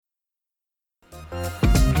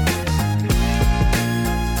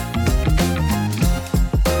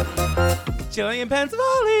Jillian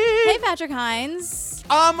Pensavali. Hey, Patrick Hines.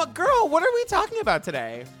 Girl, what are we talking about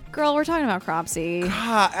today? Girl, we're talking about Cropsey.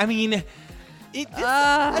 I mean,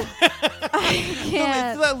 I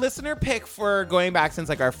can't. It's the listener pick for going back since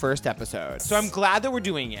like our first episode. So I'm glad that we're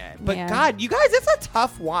doing it. But Yeah. God, you guys, it's a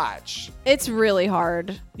tough watch. It's really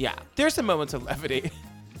hard. Yeah, there's some moments of levity.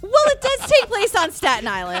 Well, it does take place on Staten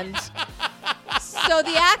Island. So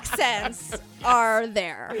the accents are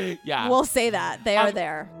there. Yeah. We'll say that. They are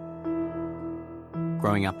there.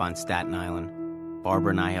 Growing up on Staten Island,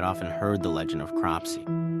 Barbara and I had often heard the legend of Cropsey.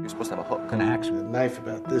 You're supposed to have a hook, an axe, with a knife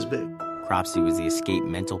about this big. Cropsey was the escaped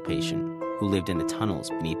mental patient who lived in the tunnels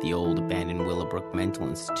beneath the old abandoned Willowbrook Mental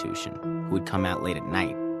Institution, who would come out late at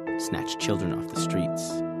night, snatch children off the streets.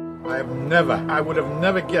 I would have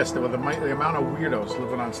never guessed there were the amount of weirdos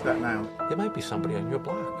living on Staten Island. It might be somebody on your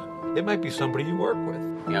block. It might be somebody you work with.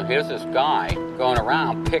 You know, here's this guy going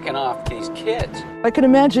around picking off these kids. I can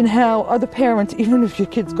imagine how other parents, even if your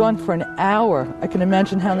kid's gone for an hour, I can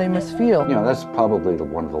imagine how they must feel. You know, that's probably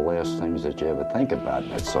one of the last things that you ever think about,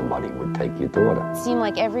 that somebody would take your daughter. It seemed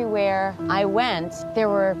like everywhere I went, there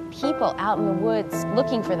were people out in the woods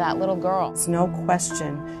looking for that little girl. It's no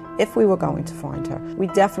question. If we were going to find her, we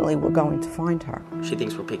definitely were going to find her. She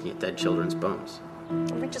thinks we're picking at dead children's bones.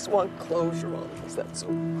 We just want closure on this, that's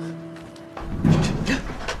all.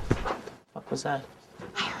 What was that?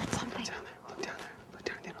 I heard something. Look down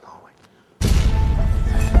there in the hallway.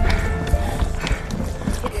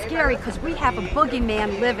 It's scary because we have a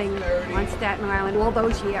boogeyman living on Staten Island all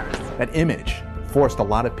those years. That image forced a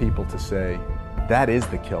lot of people to say, that is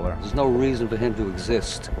the killer. There's no reason for him to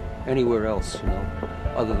exist anywhere else, you know,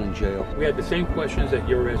 other than jail. We had the same questions that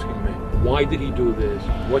you're asking me. Why did he do this?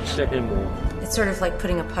 What set him off? It's sort of like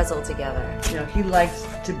putting a puzzle together. You know, he likes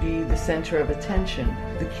to be the center of attention,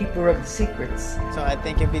 the keeper of the secrets. So I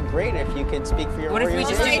think it'd be great if you could speak for your... What if we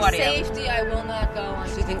just do audio? Safety, I will not go on.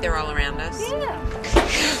 Do you think they're all around us? Yeah.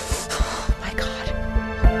 Oh my God.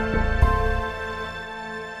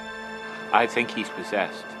 I think he's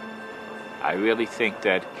possessed. I really think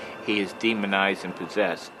that he is demonized and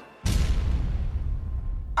possessed.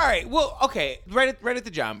 All right. Well, okay. Right at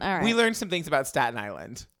the jump. All right. We learned some things about Staten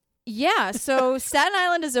Island. Yeah, so Staten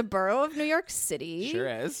Island is a borough of New York City. Sure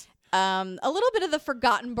is. A little bit of the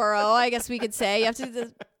forgotten borough, I guess we could say. You have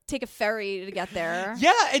to take a ferry to get there.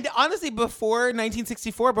 Yeah, and honestly, before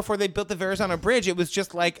 1964, before they built the Verrazano Bridge, it was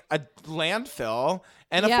just like a landfill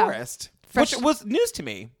and a forest. Which was news to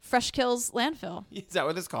me. Fresh Kills Landfill. Is that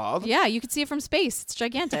what it's called? Yeah, you could see it from space. It's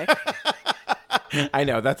gigantic. I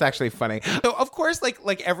know, that's actually funny. So of course,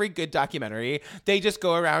 like every good documentary, they just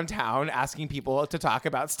go around town asking people to talk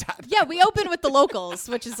about Staten. Yeah, we open with the locals,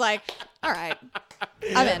 which is like, all right,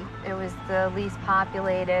 I'm in. It was the least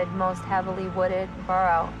populated, most heavily wooded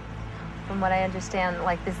borough. From what I understand,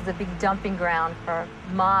 like this is a big dumping ground for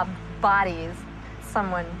mob bodies.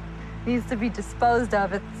 Someone needs to be disposed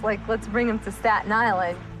of. It's like, let's bring them to Staten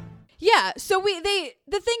Island. Yeah, so the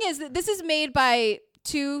thing is that this is made by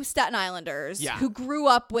two Staten Islanders who grew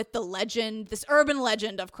up with the legend, this urban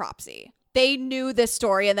legend of Cropsey. They knew this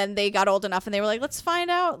story, and then they got old enough and they were like, let's find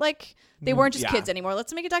out, like, they weren't just kids anymore.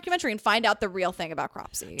 Let's make a documentary and find out the real thing about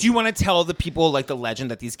Cropsey. Do you want to tell the people like the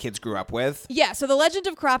legend that these kids grew up with? Yeah, so the legend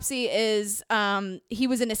of Cropsey is he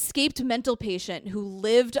was an escaped mental patient who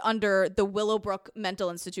lived under the Willowbrook Mental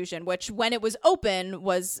Institution, which when it was open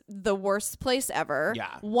was the worst place ever.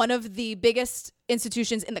 Yeah. One of the biggest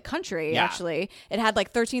institutions in the country, actually. It had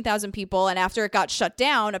like 13,000 people, and after it got shut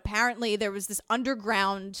down, apparently there was this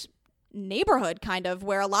underground neighborhood kind of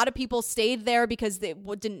where a lot of people stayed there because they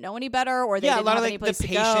didn't know any better, or they didn't have any place to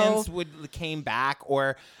go. A lot of the patients came back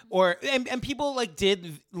or people like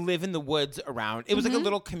did live in the woods around. It was like a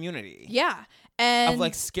little community. Yeah. And of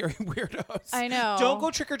like scary weirdos. I know. Don't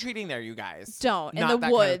go trick-or-treating there, you guys. Don't. Not in the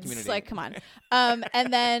that woods. Kind of community. Like, come on.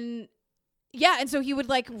 And then yeah, and so he would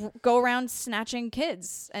like go around snatching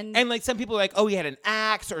kids, and like some people are like, oh, he had an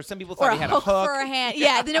axe, or some people thought he had a hook for a hand.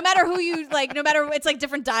 Yeah, no matter who you like, no matter, it's like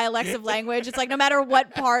different dialects of language. It's like no matter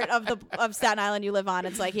what part of Staten Island you live on,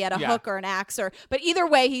 it's like he had a hook or an axe, but either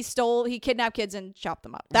way, he kidnapped kids and chopped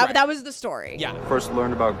them up. That was the story. Yeah. First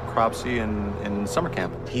learned about Cropsey in summer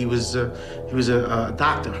camp. He was a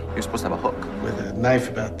doctor. He was supposed to have a hook with a knife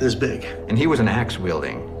about this big. And he was an axe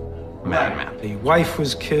wielding madman. The wife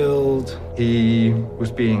was killed. He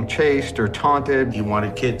was being chased or taunted. He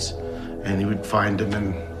wanted kids, and he would find them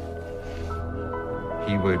and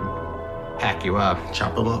he would hack you up,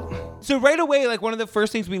 chop them up. So right away, like one of the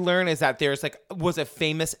first things we learn is that there's was a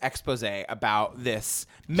famous expose about this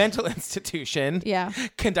mental institution. Yeah.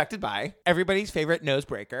 Conducted by everybody's favorite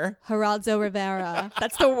nosebreaker, Geraldo Rivera.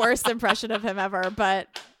 That's the worst impression of him ever,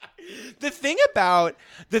 but the thing about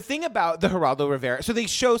the Geraldo Rivera, so they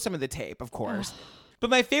show some of the tape, of course. But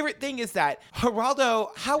my favorite thing is that how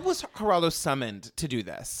was Geraldo summoned to do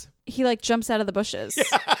this? He jumps out of the bushes.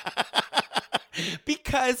 Yeah.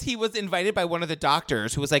 Because he was invited by one of the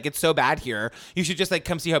doctors who was like, it's so bad here. You should just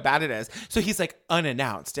come see how bad it is. So he's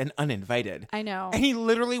unannounced and uninvited. I know. And he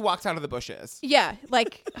literally walks out of the bushes. Yeah,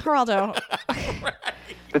 Geraldo. Right.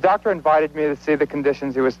 The doctor invited me to see the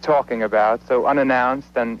conditions he was talking about. So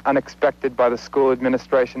unannounced and unexpected by the school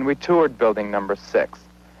administration, we toured building number 6.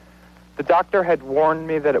 The doctor had warned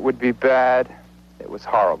me that it would be bad. It was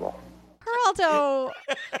horrible. Geraldo,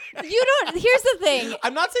 here's the thing.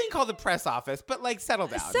 I'm not saying call the press office, but settle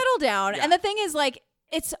down. Settle down. Yeah. And the thing is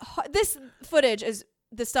this footage is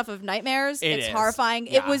the stuff of nightmares. It's horrifying.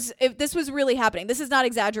 Yeah. This was really happening. This is not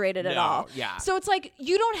exaggerated at all. Yeah. So it's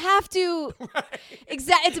you don't have to it's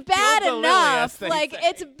bad enough.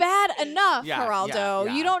 It's bad enough, Geraldo.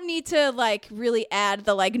 Yeah. You don't need to really add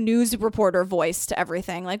the news reporter voice to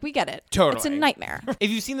everything. We get it. Totally. It's a nightmare. If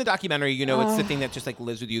you've seen the documentary, you know it's the thing that just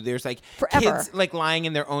lives with you. There's forever. Kids lying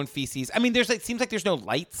in their own feces. I mean, there's seems like there's no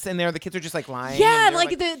lights in there. The kids are just lying. Yeah,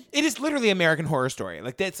 it is literally American Horror Story.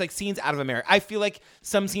 It's scenes out of America. I feel like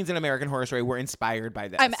some scenes in American Horror Story were inspired by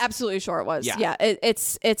this. I'm absolutely sure it was. Yeah.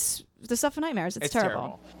 It's the stuff of nightmares. It's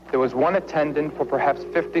terrible. There was one attendant for perhaps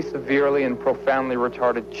 50 severely and profoundly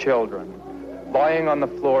retarded children. Lying on the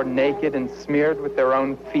floor naked and smeared with their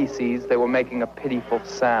own feces, they were making a pitiful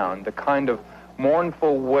sound, a kind of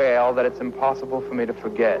mournful wail that it's impossible for me to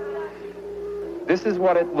forget. This is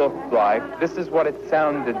what it looked like. This is what it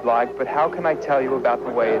sounded like, but how can I tell you about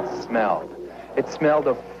the way it smelled? It smelled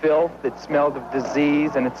of filth, it smelled of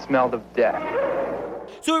disease, and it smelled of death.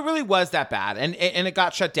 So it really was that bad, and it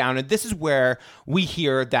got shut down. And this is where we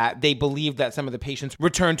hear that they believed that some of the patients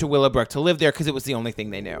returned to Willowbrook to live there because it was the only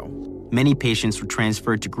thing they knew. Many patients were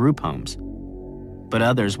transferred to group homes, but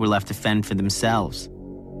others were left to fend for themselves.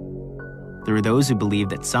 There were those who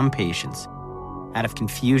believed that some patients, out of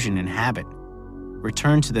confusion and habit,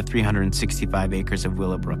 returned to the 365 acres of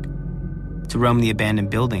Willowbrook to roam the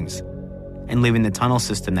abandoned buildings and live in the tunnel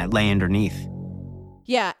system that lay underneath.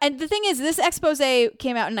 Yeah, and the thing is, this expose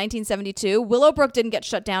came out in 1972. Willowbrook didn't get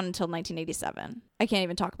shut down until 1987. I can't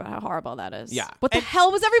even talk about how horrible that is. Yeah. What the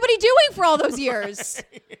hell was everybody doing for all those years?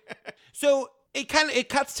 So it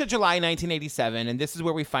cuts to July 1987, and this is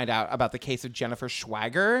where we find out about the case of Jennifer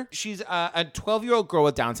Schweiger. She's a 12-year-old girl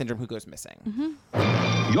with Down syndrome who goes missing.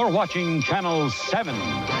 Mm-hmm. You're watching Channel 7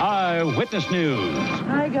 Eyewitness News.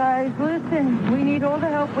 Hi, guys. Listen, we need all the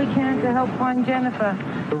help we can to help find Jennifer.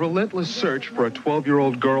 The relentless search for a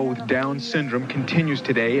 12-year-old girl with Down syndrome continues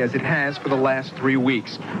today, as it has for the last 3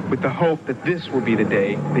 weeks, with the hope that this will be the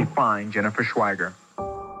day they find Jennifer Schweiger.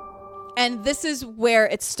 And this is where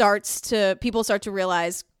people start to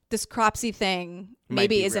realize this Cropsey thing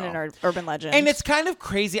maybe isn't an urban legend. And it's kind of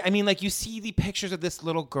crazy. I mean, you see the pictures of this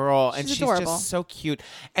little girl, and she's just so cute.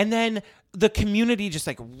 And then the community just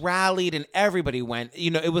rallied, and everybody went.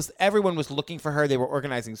 Everyone was looking for her. They were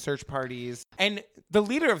organizing search parties. And the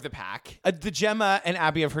leader of the pack, the Gemma and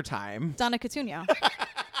Abby of her time, Donna Catuño,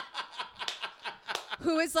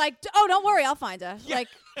 who is oh, don't worry, I'll find her. Yeah.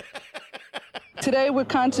 Today we're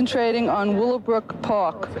concentrating on Willowbrook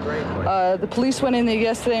Park. The police went in there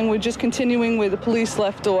yesterday, and we're just continuing where the police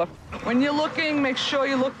left off. When you're looking, make sure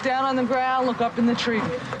you look down on the ground, look up in the tree.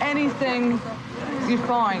 Anything you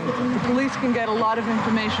find, the police can get a lot of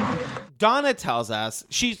information. Donna tells us,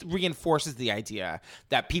 she reinforces the idea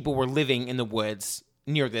that people were living in the woods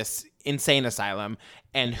near this insane asylum.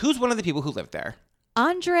 And who's one of the people who lived there?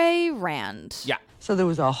 Andre Rand. Yeah. So there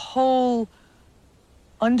was a whole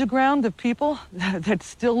underground of people that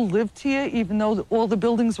still lived here, even though all the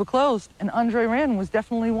buildings were closed. And Andre Rand was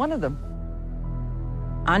definitely one of them.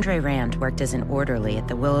 Andre Rand worked as an orderly at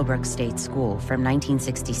the Willowbrook State School from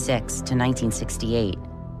 1966 to 1968.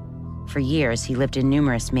 For years, he lived in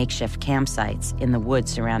numerous makeshift campsites in the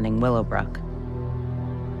woods surrounding Willowbrook.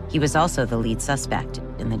 He was also the lead suspect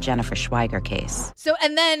in the Jennifer Schweiger case. So,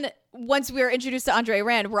 and then once we were introduced to Andre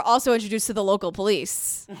Rand, we're also introduced to the local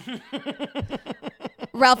police.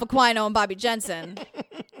 Ralph Aquino and Bobby Jensen,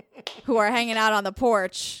 who are hanging out on the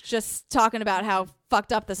porch, just talking about how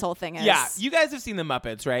fucked up this whole thing is. Yeah, you guys have seen the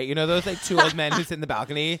Muppets, right? Those two old men who sit in the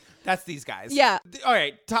balcony? That's these guys. Yeah. All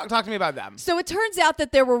right, talk to me about them. So it turns out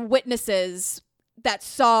that there were witnesses that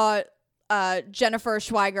saw Jennifer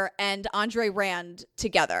Schweiger and Andre Rand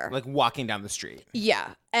together. Like walking down the street.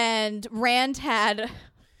 Yeah. And Rand had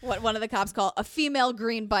what one of the cops call a female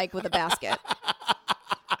green bike with a basket.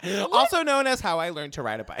 Also known as how I learned to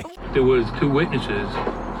ride a bike. There was 2 witnesses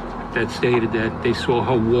that stated that they saw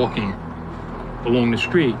her walking along the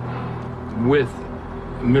street with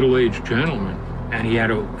a middle-aged gentleman, and he had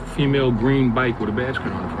a female green bike with a basket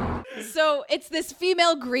on the front. So it's this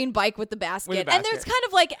female green bike with the basket. And there's kind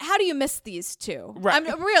of like, how do you miss these two? Right.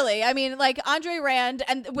 I mean, like Andre Rand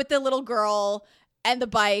and with the little girl and the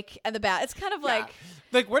bike and the bat. It's kind of like...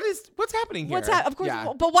 Like, what's happening here? Of course,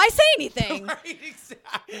 but why say anything? Right,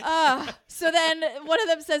 exactly. So then one of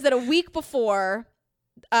them says that a week before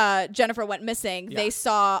Jennifer went missing, they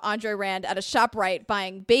saw Andre Rand at a ShopRite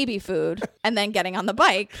buying baby food and then getting on the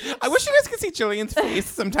bike. I wish you guys could see Jillian's face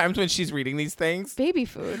sometimes when she's reading these things. Baby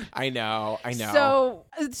food. I know. So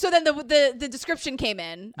then the description came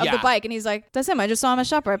in of the bike, and he's like, "That's him. I just saw him at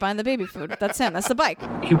ShopRite buying the baby food. That's him. That's the bike."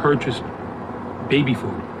 He purchased baby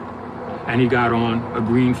food, and he got on a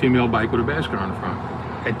green female bike with a basket on the front.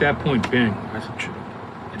 At that point, bang, I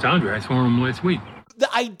said, "It's Andre. I saw him last week."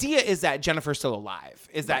 The idea is that Jennifer's still alive,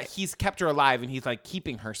 is that he's kept her alive and he's like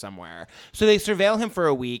keeping her somewhere. So they surveil him for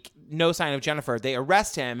a week, no sign of Jennifer. They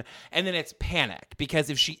arrest him, and then it's panic because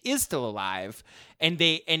if she is still alive and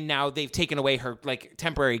now they've taken away her like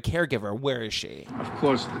temporary caregiver, where is she? Of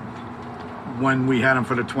course, when we had him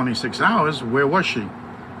for the 26 hours, where was she?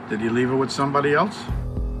 Did he leave her with somebody else?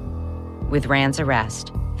 With Rand's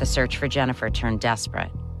arrest, the search for Jennifer turned desperate.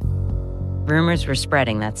 Rumors were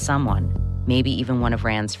spreading that someone, maybe even one of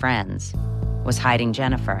Rand's friends, was hiding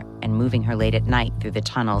Jennifer and moving her late at night through the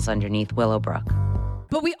tunnels underneath Willowbrook.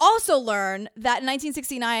 But we also learn that in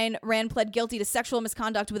 1969, Rand pled guilty to sexual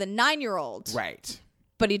misconduct with a 9-year-old. Right.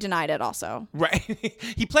 But he denied it also. Right.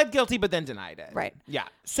 He pled guilty, but then denied it. Right. Yeah.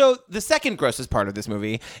 So the second grossest part of this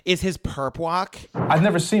movie is his perp walk. I've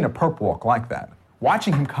never seen a perp walk like that.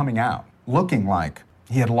 Watching him coming out, looking like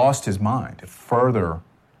he had lost his mind, it further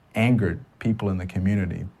angered people in the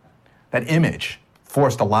community. That image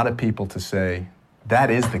forced a lot of people to say,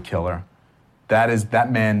 that is the killer.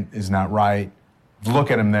 That man is not right.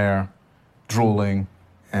 Look at him there, drooling.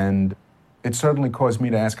 And it certainly caused me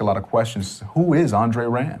to ask a lot of questions. Who is Andre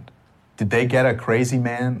Rand? Did they get a crazy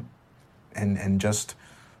man and just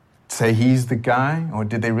say he's the guy? Or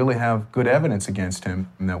did they really have good evidence against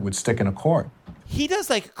him that would stick in a court? He does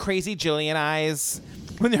like crazy Jillian eyes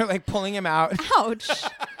when they're like pulling him out. Ouch.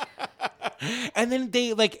 And then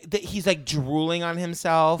he's like drooling on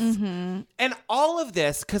himself. Mm-hmm. And all of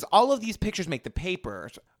this, because all of these pictures make the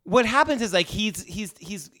papers. What happens is like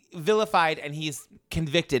he's vilified and he's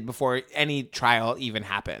convicted before any trial even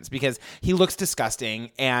happens because he looks disgusting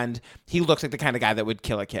and he looks like the kind of guy that would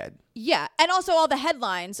kill a kid. Yeah. And also all the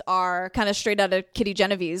headlines are kind of straight out of Kitty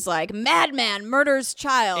Genevieve's, like, madman murders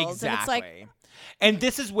child. Exactly. And it's like... And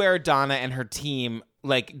this is where Donna and her team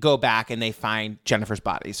like go back and they find Jennifer's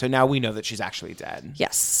body. So now we know that she's actually dead.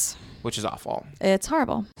 Yes. Which is awful. It's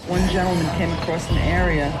horrible. One gentleman came across an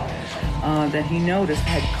area that he noticed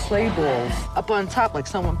had clay balls up on top, like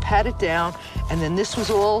someone patted down, and then this was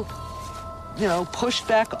all, pushed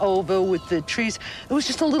back over with the trees. It was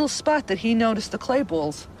just a little spot that he noticed the clay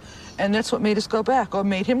balls. And that's what made us go back, or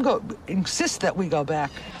made him insist that we go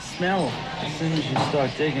back. Smell as soon as you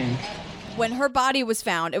start digging. When her body was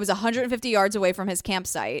found, it was 150 yards away from his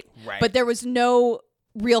campsite. Right. But there was no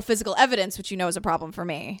real physical evidence, which is a problem for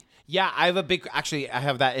me. Yeah, I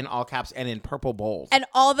have that in all caps and in purple bold. And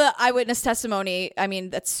all the eyewitness testimony,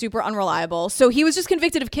 that's super unreliable. So he was just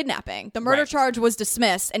convicted of kidnapping. The murder charge was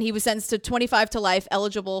dismissed, and he was sentenced to 25 to life,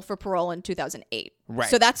 eligible for parole in 2008. Right.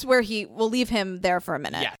 So that's where we'll leave him there for a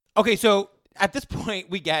minute. Yeah. Okay, so at this point,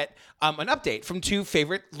 we get an update from two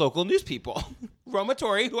favorite local news people. Roma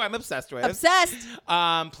Torrey, who I'm obsessed with. Obsessed.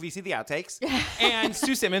 Please see the outtakes. And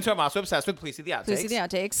Sue Simmons, who I'm also obsessed with. Please see the outtakes. Please see the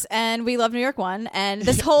outtakes. And we love New York One. And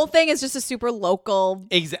this whole thing is just a super local.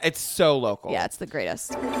 It's so local. Yeah, it's the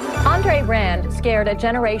greatest. Andre Rand scared a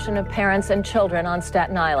generation of parents and children on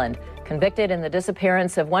Staten Island. Convicted in the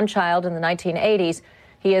disappearance of one child in the 1980s,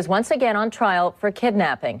 he is once again on trial for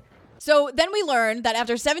kidnapping. So then we learn that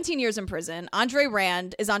after 17 years in prison, Andre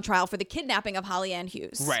Rand is on trial for the kidnapping of Holly Ann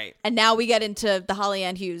Hughes. Right. And now we get into the Holly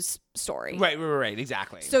Ann Hughes story. Right,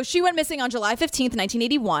 exactly. So she went missing on July 15th,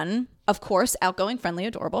 1981. Of course, outgoing, friendly,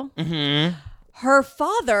 adorable. Mm-hmm. Her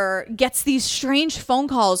father gets these strange phone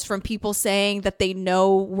calls from people saying that they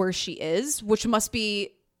know where she is, which must be...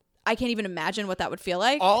 I can't even imagine what that would feel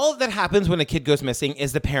like. All that happens when a kid goes missing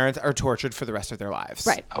is the parents are tortured for the rest of their lives.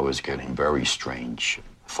 Right. I was getting very strange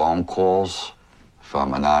phone calls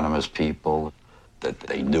from anonymous people that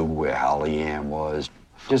they knew where Holly Ann was.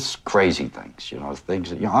 Just crazy things,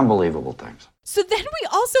 things, unbelievable things. So then we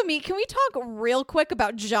also meet, can we talk real quick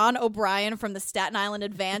about John O'Brien from the Staten Island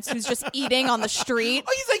Advance, who's just eating on the street?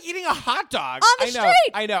 Oh, he's like eating a hot dog. On the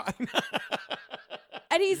street. I know.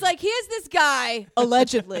 And he's like, here's this guy,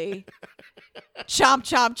 allegedly. Chomp,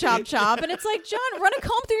 chomp, chomp, chomp. And it's like, John, run a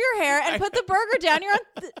comb through your hair and put the burger down.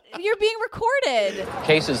 You're being recorded.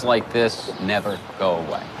 Cases like this never go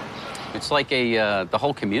away. It's like the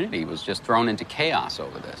whole community was just thrown into chaos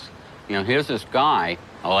over this. Here's this guy,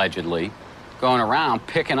 allegedly, going around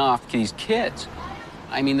picking off these kids.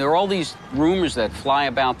 I mean, there are all these rumors that fly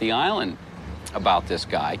about the island about this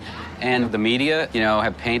guy. And the media,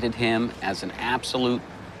 have painted him as an absolute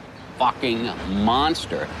fucking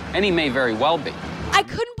monster. And he may very well be. I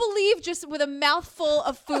couldn't believe, just with a mouthful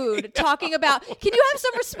of food, talking about, can you have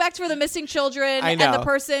some respect for the missing children and the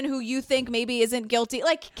person who you think maybe isn't guilty?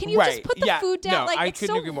 Like, can you just put the food down? No, it's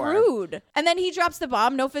so rude. And then he drops the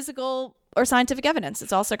bomb. No physical or scientific evidence.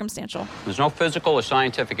 It's all circumstantial. There's no physical or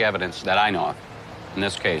scientific evidence that I know of in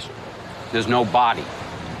this case. There's no body.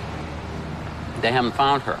 They haven't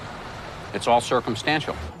found her. It's all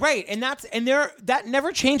circumstantial. Right, and that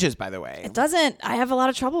never changes, by the way. It doesn't. I have a lot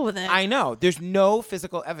of trouble with it. I know. There's no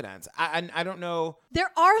physical evidence. I don't know. There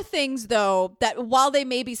are things, though, that while they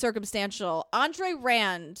may be circumstantial, Andre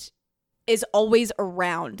Rand is always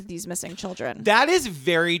around these missing children. That is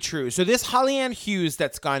very true. So this Holly Ann Hughes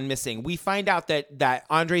that's gone missing, we find out that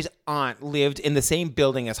Andre's aunt lived in the same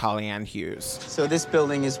building as Holly Ann Hughes. So this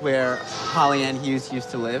building is where Holly Ann Hughes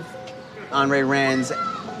used to live. Andre Rand's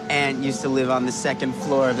aunt used to live on the second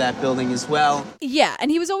floor of that building as well. Yeah,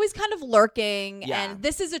 and he was always kind of lurking, and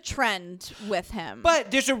this is a trend with him.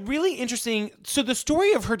 But there's a really interesting... So the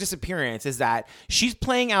story of her disappearance is that she's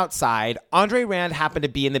playing outside. Andre Rand happened to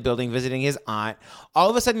be in the building visiting his aunt. All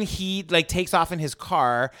of a sudden, he takes off in his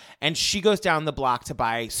car, and she goes down the block to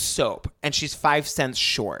buy soap, and she's 5 cents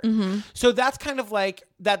short. Mm-hmm. So that's kind of like...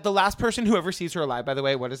 That the last person who ever sees her alive, by the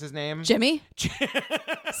way, what is his name? Jimmy.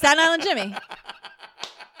 Staten Island Jimmy.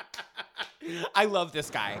 I love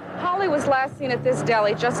this guy. Holly was last seen at this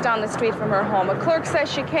deli just down the street from her home. A clerk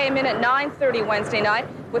says she came in at 9:30 Wednesday night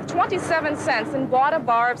with 27 cents and bought a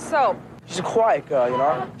bar of soap. She's a quiet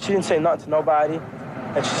girl, She didn't say nothing to nobody,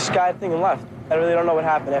 and she just got a thing and left. I really don't know what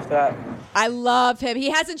happened after that. I love him. He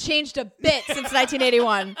hasn't changed a bit since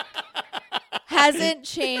 1981. Hasn't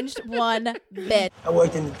changed one bit. I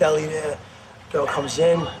worked in the deli there. Girl comes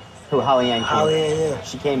in. Who, Holly Ann? Holly Ann, yeah.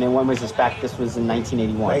 She came in. When was this back? This was in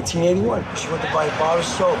 1981. 1981. She went to buy a bar of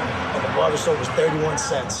soap, and the bar of soap was 31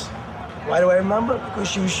 cents. Why do I remember? Because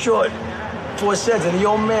she was short 4 cents, and the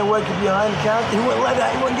old man working behind the counter, he wouldn't let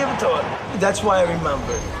her. He wouldn't give it to her. That's why I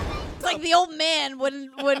remember. It's like the old man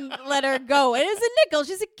wouldn't let her go. It is a nickel.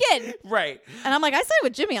 She's a kid. Right. And I'm like, I side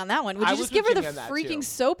with Jimmy on that one. Would you just give her the freaking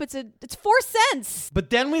soap? It's 4 cents. But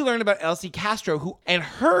then we learn about Elsie Castro, and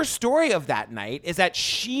her story of that night is that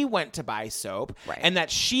she went to buy soap and that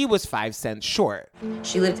she was 5 cents short.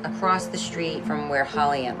 She lived across the street from where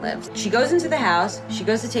Holly Ann lived. She goes into the house, she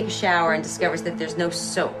goes to take a shower and discovers that there's no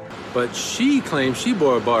soap. But she claims she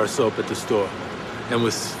bought a bar of soap at the store and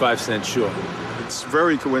was 5 cents short. It's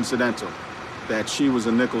very coincidental that she was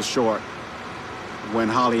a nickel short when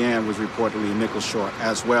Holly Ann was reportedly a nickel short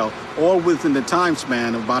as well, all within the time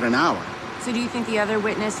span of about an hour. So do you think the other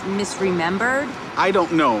witness misremembered? I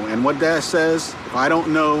don't know, and what that says, if I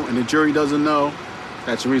don't know and the jury doesn't know,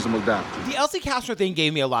 that's a reasonable doubt. The Elsie Castro thing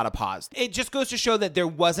gave me a lot of pause. It just goes to show that there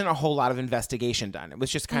wasn't a whole lot of investigation done. It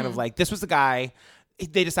was just kind of like, this was the guy...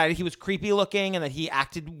 They decided he was creepy looking and that he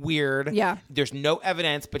acted weird. Yeah. There's no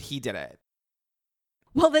evidence, but he did it.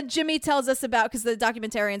 Well, then Jimmy tells us about, because the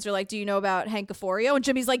documentarians are like, do you know about Hank Gaforio? And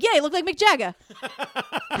Jimmy's like, yeah, he looked like Mick Jagger.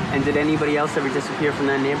 And did anybody else ever disappear from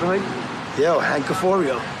that neighborhood? Yeah, Hank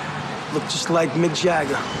Gaforio. Looked just like Mick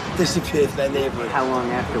Jagger. Disappeared from that neighborhood. How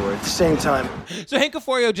long afterwards? At the same time. So Hank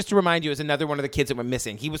Gaforio, just to remind you, is another one of the kids that went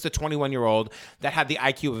missing. He was the 21-year-old that had the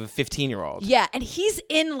IQ of a 15-year-old. Yeah, and he's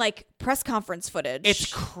in, press conference footage.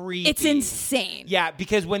 It's creepy. It's insane. Yeah,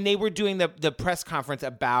 because when they were doing the press conference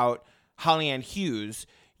about Holly Ann Hughes,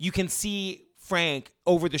 you can see Frank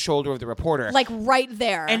over the shoulder of the reporter. Right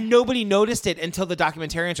there. And nobody noticed it until the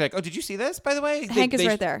documentarians are like, oh, did you see this, by the way? Hank is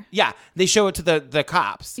right there. Yeah. They show it to the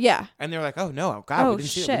cops. Yeah. And they're like, oh, no. Oh, God, we didn't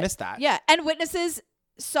see it. We missed that. Yeah. And witnesses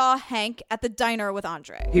saw Hank at the diner with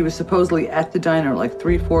Andre. He was supposedly at the diner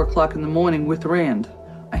 3, 4 o'clock in the morning with Rand.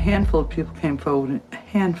 A handful of people came forward. A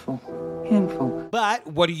handful. handful. But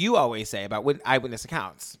what do you always say about eyewitness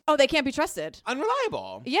accounts? Oh, they can't be trusted.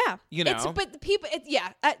 Unreliable. Yeah. You know? But people,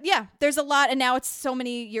 yeah. There's a lot, and now it's so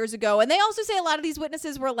many years ago. And they also say a lot of these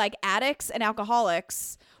witnesses were like addicts and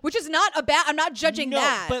alcoholics, which is not a bad, I'm not judging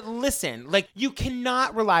that. But listen, like you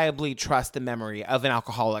cannot reliably trust the memory of an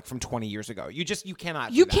alcoholic from 20 years ago. You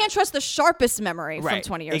cannot. You can't trust the sharpest memory from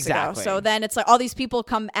 20 years ago. So then it's like all these people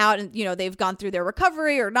come out and, you know, they've gone through their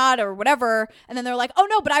recovery or not or whatever. And then they're like, oh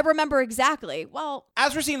no, but I remember exactly. Well,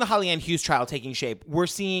 as we're seeing the Holly Ann Hughes trial taking shape, we're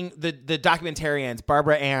seeing the documentarians,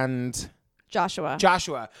 Barbara and Joshua,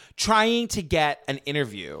 trying to get an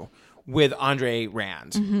interview with Andre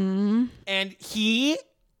Rand. Mm-hmm. And he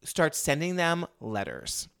starts sending them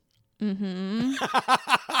letters. Mm-hmm.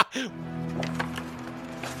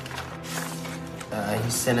 He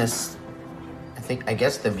sent us, I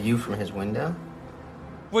guess the view from his window.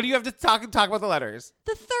 What do you have to talk about the letters?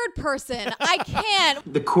 The third person. I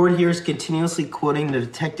can't. The court here is continuously quoting the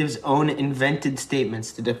detective's own invented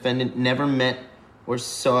statements. The defendant never met or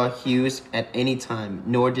saw Hughes at any time,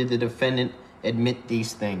 nor did the defendant admit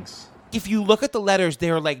these things. If you look at the letters,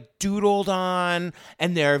 they're like doodled on,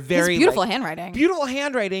 and they're very beautiful handwriting. Beautiful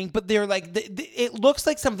handwriting, but they're like it looks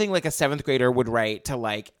like something like a 7th grader would write to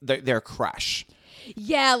like their crush.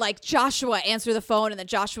 Yeah, like Joshua answer the phone, and then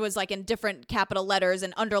Joshua's like in different capital letters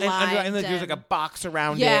and underlined. And then there's like a box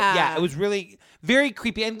around it. Yeah. Yeah, it was really very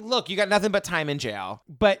creepy. And look, you got nothing but time in jail.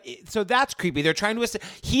 But so that's creepy. They're trying to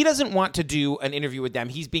he doesn't want to do an interview with them.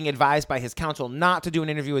 He's being advised by his counsel not to do an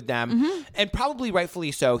interview with them. Mm-hmm. And probably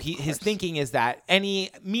rightfully so. His thinking is that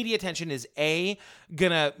any media attention is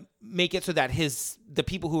gonna make it so that the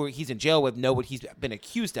people who he's in jail with know what he's been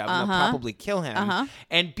accused of, and they'll probably kill him.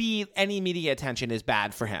 And B, any media attention is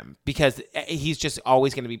bad for him because he's just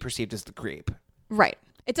always going to be perceived as the creep. Right.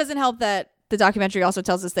 It doesn't help that the documentary also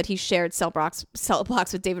tells us that he shared cell blocks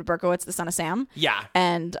with David Berkowitz, the son of Sam. Yeah.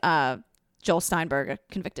 And Joel Steinberg, a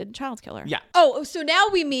convicted child killer. Yeah. Oh, so now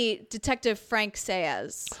we meet Detective Frank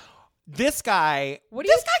Saez. This guy can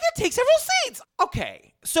take several seats.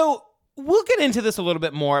 Okay, so we'll get into this a little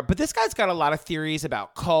bit more, but this guy's got a lot of theories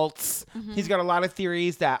about cults. Mm-hmm. He's got a lot of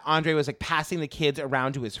theories that Andre was like passing the kids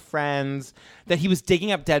around to his friends, that he was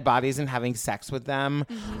digging up dead bodies and having sex with them.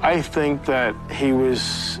 Mm-hmm. I think that he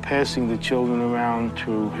was passing the children around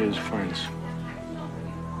to his friends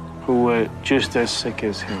who were just as sick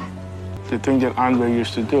as him. The thing that Andre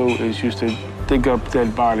used to do is used to dig up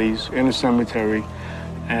dead bodies in a cemetery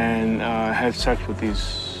and have sex with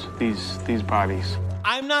these bodies.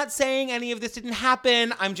 I'm not saying any of this didn't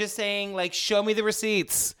happen. I'm just saying, like, show me the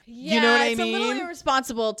receipts. Yeah, you know what I mean? It's a little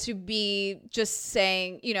irresponsible to be just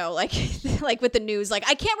saying, you know, like like with the news, like,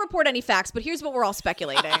 I can't report any facts, but here's what we're all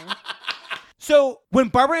speculating. So when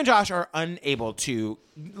Barbara and Josh are unable to,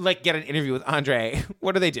 like, get an interview with Andre,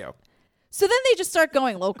 what do? So then they just start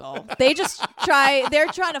going local. They're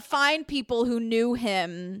trying to find people who knew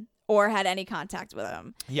him or had any contact with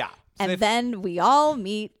him. Yeah. And then we all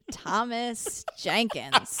meet Thomas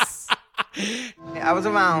Jenkins. I was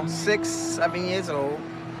around 6, 7 years old,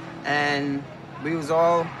 and we was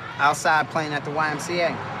all outside playing at the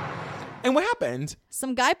YMCA. And what happened?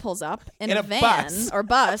 Some guy pulls up in a van or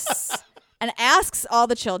bus and asks all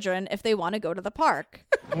the children if they want to go to the park.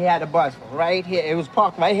 He had a bus right here. It was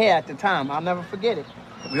parked right here at the time. I'll never forget it.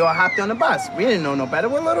 We all hopped on the bus. We didn't know no better.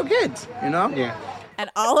 We're little kids, you know? Yeah. And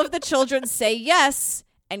all of the children say yes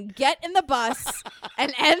and get in the bus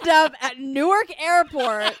and end up at Newark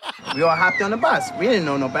Airport. We all hopped on the bus. We didn't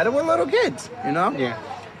know no better. We're little kids, you know? Yeah.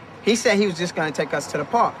 He said he was just going to take us to the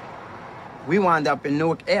park. We wound up in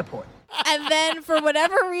Newark Airport. And then for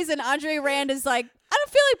whatever reason, Andre Rand is like, I don't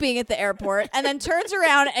feel like being at the airport, and then turns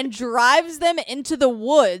around and drives them into the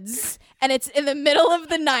woods, and it's in the middle of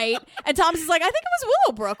the night, and Thomas is like, I think it was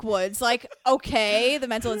Willowbrook Woods. Like, okay, the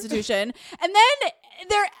mental institution. And then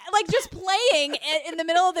they're like just playing in the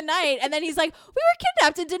middle of the night, and then he's like, we were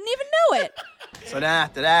kidnapped and didn't even know it. So then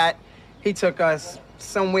after that, he took us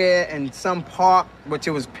somewhere in some park, which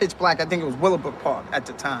it was pitch black. I think it was Willowbrook Park at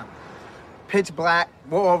the time. Pitch black.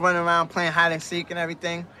 We're all running around playing hide and seek and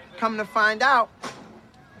everything. Come to find out,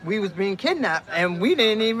 we was being kidnapped, and we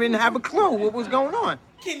didn't even have a clue what was going on.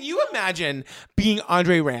 Can you imagine being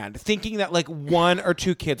Andre Rand, thinking that like 1 or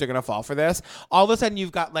 2 kids are going to fall for this? All of a sudden,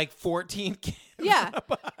 you've got like 14 kids Yeah.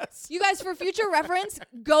 You guys, for future reference,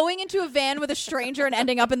 going into a van with a stranger and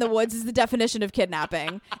ending up in the woods is the definition of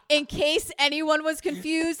kidnapping. In case anyone was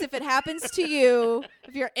confused, if it happens to you,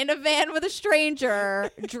 if you're in a van with a stranger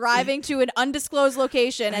driving to an undisclosed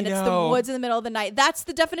location and it's the woods in the middle of the night, that's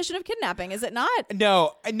the definition of kidnapping, is it not?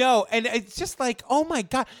 No. And it's just like, oh my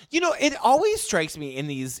God. It always strikes me in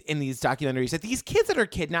these documentaries that these kids that are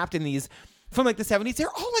kidnapped in these from like the 70s,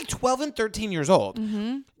 they're all like 12 and 13 years old.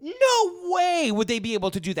 Mm-hmm. No way would they be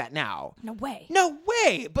able to do that now. No way.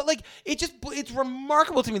 But like, it's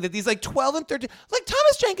remarkable to me that these like 12 and 13, like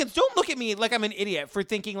Thomas Jenkins, don't look at me like I'm an idiot for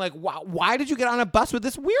thinking like, wow, why did you get on a bus with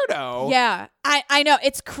this weirdo? Yeah, I know.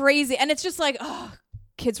 It's crazy. And it's just like, oh,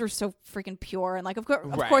 kids were so freaking pure, and like of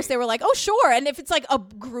course they were like, oh sure. And if it's like a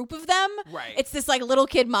group of them, it's this like little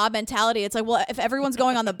kid mob mentality. It's like, well, if everyone's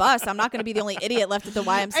going on the bus, I'm not going to be the only idiot left at the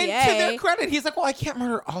YMCA. And to their credit, he's like, well, I can't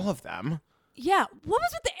murder all of them. Yeah, what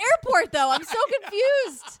was with the airport though? I'm so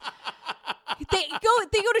confused.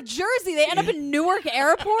 They go to Jersey. They end up in Newark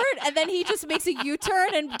Airport, and then he just makes a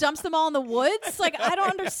U-turn and dumps them all in the woods. Like, I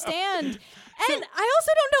don't understand. And I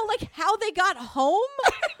also don't know like how they got home.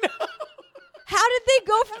 How did they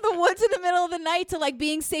go from the woods in the middle of the night to like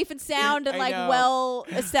being safe and sound and like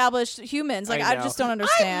well-established humans? Like, I just don't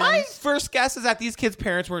understand. My first guess is that these kids'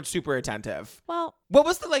 parents weren't super attentive. Well, what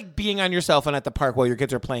was the like being on your cell phone at the park while your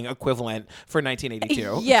kids are playing equivalent for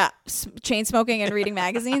 1982? Yeah, chain smoking and reading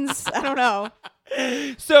magazines. I don't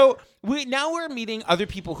know. So we're meeting other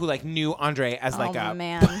people who like knew Andre as like a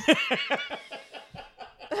man.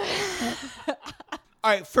 All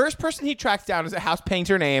right, first person he tracks down is a house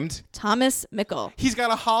painter named Thomas Mickle. He's got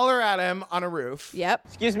to holler at him on a roof. Yep.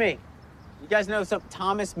 Excuse me. You guys know some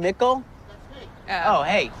Thomas Mickle? Oh,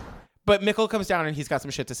 hey. But Mickle comes down and he's got some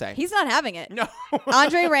shit to say. He's not having it. No.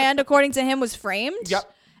 Andre Rand, according to him, was framed.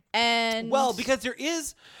 Yep. And well, because there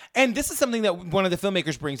is, and this is something that one of the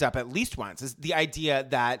filmmakers brings up at least once, is the idea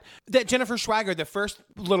that Jennifer Schwager, the first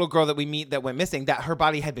little girl that we meet that went missing, that her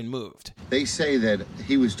body had been moved. They say that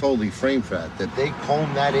he was totally framed for that they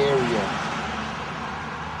combed that area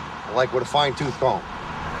like with a fine-tooth comb.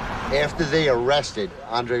 After they arrested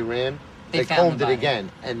Andre Rand, they combed it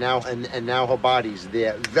again, and now her body's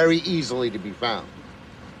there, very easily to be found.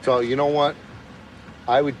 So you know what?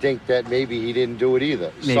 I would think that maybe he didn't do it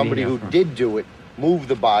either. Maybe somebody who did do it moved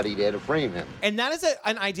the body there to frame him. And that is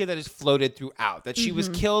an idea that is floated throughout, that she was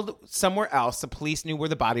killed somewhere else. The police knew where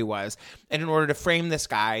the body was. And in order to frame this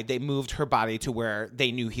guy, they moved her body to where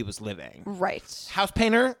they knew he was living. Right. House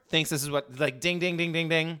painter thinks this is what, like, ding, ding, ding, ding,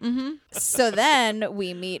 ding. Mm-hmm. So then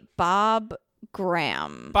we meet Bob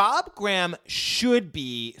Graham. Bob Graham should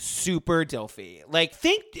be super Dilfy. Like,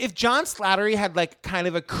 think if John Slattery had like kind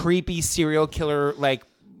of a creepy serial killer like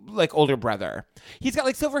older brother. He's got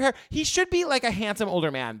like silver hair. He should be like a handsome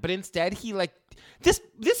older man, but instead he like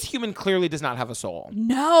this human clearly does not have a soul.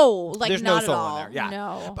 No, like there's not no soul at all. in there. Yeah,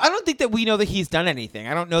 no. I don't think that we know that he's done anything.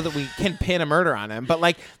 I don't know that we can pin a murder on him. But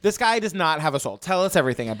like this guy does not have a soul. Tell us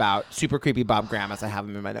everything about super creepy Bob Graham, as I have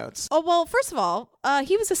him in my notes. Oh well, first of all,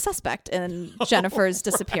 he was a suspect in Jennifer's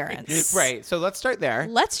disappearance. Right. So let's start there.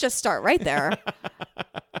 Let's just start right there.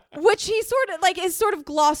 Which he is sort of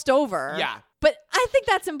glossed over. Yeah. But I think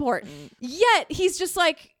that's important. Yet he's just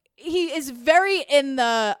like, he is very in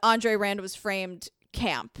the Andre Rand was framed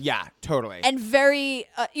camp. Yeah, totally. And very,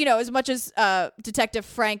 as much as Detective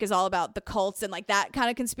Frank is all about the cults and like that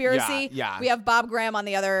kind of conspiracy. Yeah. We have Bob Graham on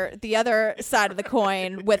the other side of the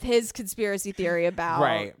coin with his conspiracy theory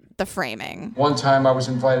about the framing. One time I was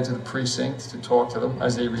invited to the precinct to talk to them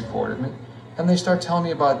as they reported me. And they start telling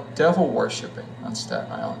me about devil worshipping on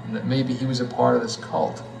Staten Island and that maybe he was a part of this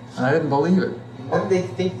cult. And I didn't believe it. What did they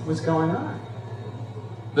think was going on?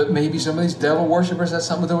 That maybe some of these devil worshippers had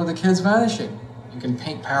something to do with the kids vanishing. You can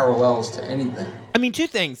paint parallels to anything. I mean, two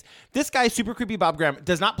things. This guy, super creepy Bob Graham,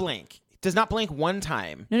 does not blink. Does not blink one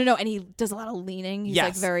time. No. And he does a lot of leaning. He's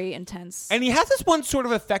like very intense. And he has this one sort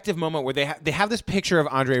of effective moment where they have this picture of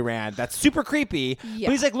Andre Rand that's super creepy. Yeah.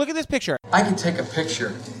 But he's like, look at this picture. I can take a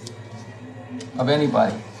picture of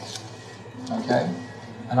anybody, okay?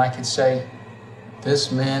 And I could say,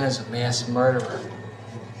 this man is a mass murderer.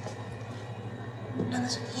 And they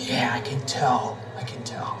say, yeah, I can tell.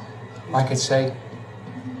 Or I could say,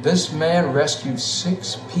 this man rescued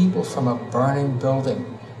 6 people from a burning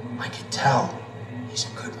building. I can tell. He's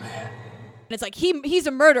a good man. And it's like, he's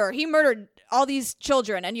a murderer. He murdered all these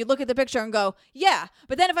children. And you look at the picture and go, yeah.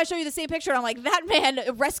 But then if I show you the same picture and I'm like, that man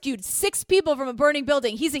rescued 6 people from a burning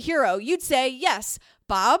building. He's a hero. You'd say, yes.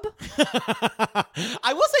 Bob?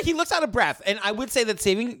 I will say he looks out of breath, and I would say that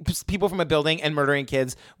saving people from a building and murdering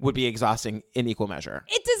kids would be exhausting in equal measure.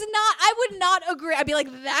 It does not. I would not agree. I'd be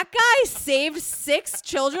like, that guy saved 6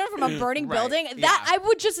 children from a burning building. That I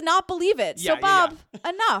would just not believe it. So Bob,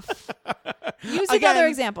 enough. Use another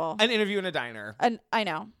example. An interview in a diner. I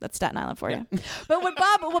know that's Staten Island for you. But what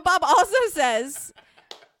Bob also says,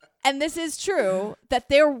 and this is true, that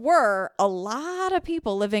there were a lot of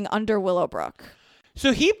people living under Willowbrook.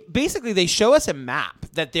 So they show us a map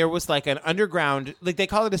that there was like an underground, like they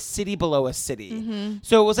call it a city below a city. Mm-hmm.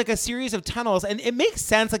 So it was like a series of tunnels, and it makes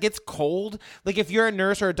sense. Like it's cold. Like if you're a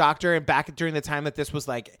nurse or a doctor, and back during the time that this was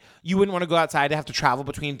like, you wouldn't want to go outside to have to travel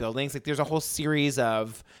between buildings. Like there's a whole series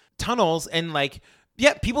of tunnels, and like,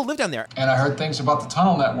 yeah, people live down there. And I heard things about the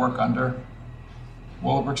tunnel network under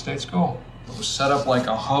Willowbrook State School. It was set up like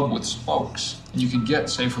a hub with spokes, and you could get,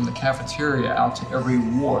 say, from the cafeteria out to every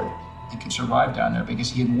ward. He could survive down there because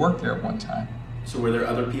he had worked there at one time. So were there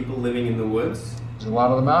other people living in the woods? There's a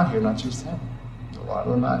lot of them out here, not just him. There's a lot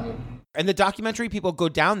of them out here. And the documentary people go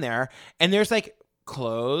down there, and there's like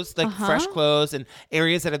clothes, like fresh clothes, and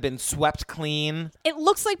areas that have been swept clean. It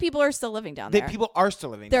looks like people are still living down there. People are still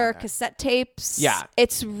living there. There are cassette tapes. Yeah.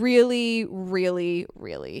 It's really, really,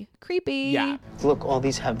 really creepy. Yeah. Look, all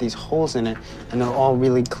these have these holes in it, and they're all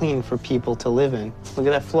really clean for people to live in. Look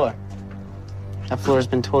at that floor. That floor's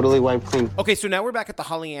been totally wiped clean. Okay, so now we're back at the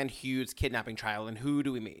Holly Ann Hughes kidnapping trial, and who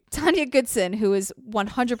do we meet? Tanya Goodson, who is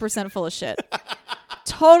 100% full of shit.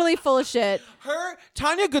 Totally full of shit.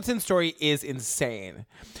 Tanya Goodson's story is insane.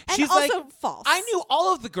 And She's also like, false. I knew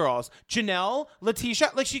all of the girls. Janelle,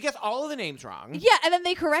 Letitia, like she gets all of the names wrong. Yeah, and then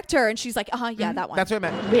they correct her, and she's like, yeah, that one. That's what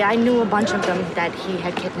I meant. Yeah, I knew a bunch of them that he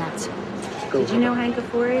had kidnapped. Did you know Hank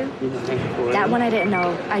Aforia? That one I didn't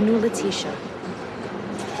know. I knew Letitia.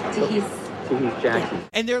 He's Jackie.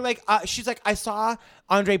 And they're like, she's like, I saw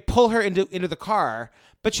Andre pull her into the car,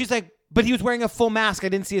 but she's like, but he was wearing a full mask. I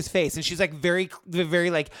didn't see his face. And she's like very, very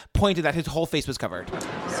like pointed that his whole face was covered.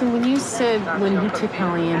 So when you said when he took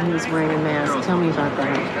Holly Ann, he was wearing a mask, tell me about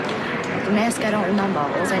that. The mask, I don't remember. All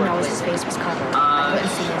I know is his face was covered. I couldn't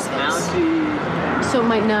see his face. So it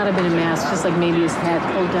might not have been a mask, just like maybe his head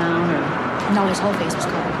pulled down or... No, his whole face was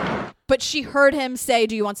covered. But she heard him say,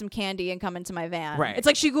 do you want some candy and come into my van? Right. It's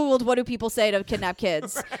like she Googled, what do people say to kidnap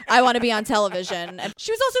kids? Right. I want to be on television. And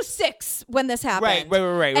she was also 6 when this happened.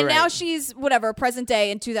 Right. And now she's, present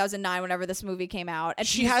day in 2009, whenever this movie came out. And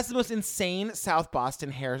she has the most insane South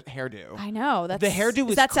Boston hairdo. I know. The hairdo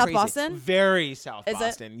is that crazy. South Boston? Very South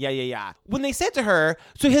Boston. Yeah. When they said to her,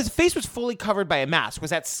 so his face was fully covered by a mask, was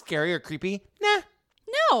that scary or creepy? Nah.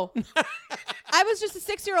 No. I was just a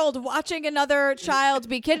 6-year-old watching another child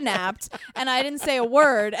be kidnapped, and I didn't say a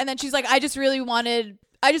word. And then she's like, I just really want to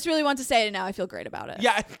say it, and now I feel great about it.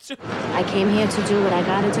 Yeah. I came here to do what I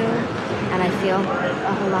got to do, and I feel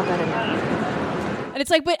a whole lot better now. And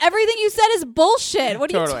it's like, but everything you said is bullshit.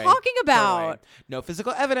 What are you talking about? Totally. No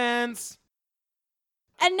physical evidence.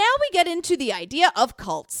 And now we get into the idea of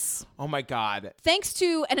cults. Oh, my God. Thanks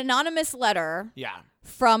to an anonymous letter. Yeah.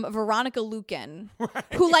 From Veronica Lucan,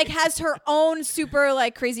 who like has her own super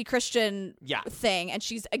like crazy Christian thing, and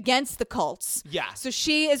she's against the cults. Yeah. So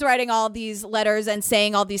she is writing all these letters and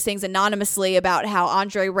saying all these things anonymously about how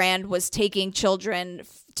Andre Rand was taking children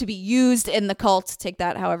to be used in the cult. Take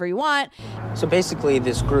that however you want. So basically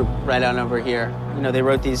this group right on over here, they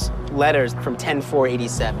wrote these letters from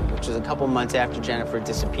 10/4/87, which was a couple months after Jennifer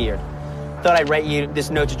disappeared. Thought I'd write you this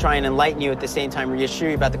note to try and enlighten you, at the same time reassure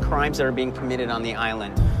you about the crimes that are being committed on the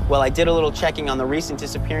island. Well, I did a little checking on the recent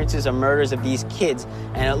disappearances or murders of these kids,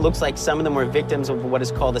 and it looks like some of them were victims of what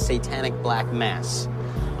is called a satanic black mass.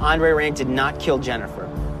 Andre Rand did not kill Jennifer.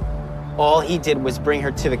 All he did was bring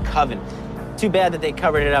her to the coven. Too bad that they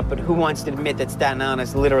covered it up, but who wants to admit that Staten Island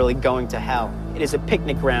is literally going to hell? It is a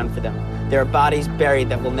picnic ground for them. There are bodies buried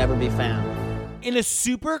that will never be found. In a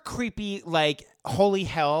super creepy, like, holy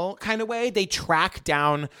hell kind of way, they track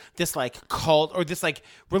down this like cult or this like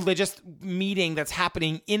religious meeting that's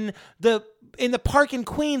happening in the park in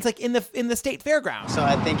Queens, like in the state fairgrounds. So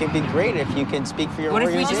I think it'd be great if you could speak for your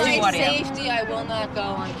organization. What if we just do safety? I will not go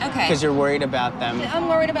on. Okay. Because you're worried about them. I'm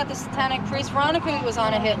worried about the satanic priest. Veronica was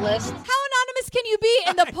on a hit list. How anonymous can you be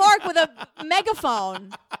in the park with a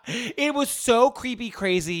megaphone? It was so creepy,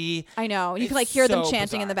 crazy. I know. You could like hear them chanting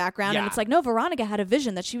bizarre. In the background, and it's like, no, Veronica had a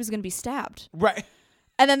vision that she was going to be stabbed. Right.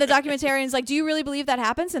 And then the documentarian's like, do you really believe that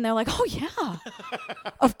happens? And they're like, oh, yeah.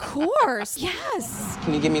 Of course. Yes.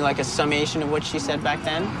 Can you give me like a summation of what she said back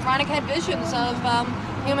then? Veronica had visions of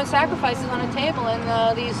human sacrifices on a table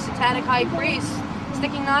and these satanic high priests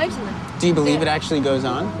sticking knives in them. Do you believe it actually goes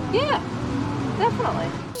on? Yeah, definitely.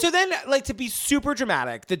 So then, like, to be super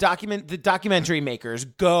dramatic, the documentary makers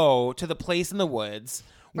go to the place in the woods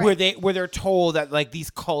where they're told that, like, these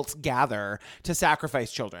cults gather to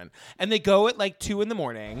sacrifice children. And they go at, like, 2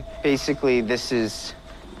 a.m. Basically, this is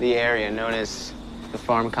the area known as the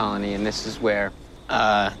farm colony, and this is where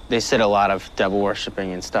they said a lot of devil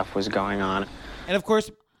worshipping and stuff was going on. And, of course,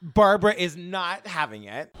 Barbara is not having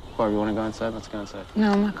it. Barbara, you want to go inside? Let's go inside.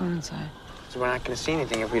 No, I'm not going inside. So we're not going to see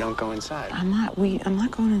anything if we don't go inside. I'm not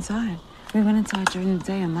going inside. We went inside during the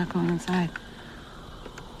day. I'm not going inside.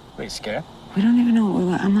 Were you scared? We don't even know what we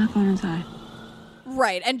want. I'm not going inside.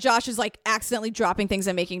 Right, and Josh is like accidentally dropping things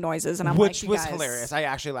and making noises, and I'm Which like, was hilarious. I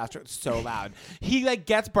actually laughed so loud. He like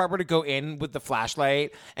gets Barbara to go in with the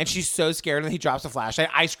flashlight, and she's so scared, and he drops the flashlight.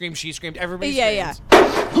 I screamed, she screamed, everybody screams.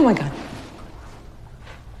 Yeah. Oh my God.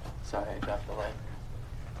 Sorry, I dropped the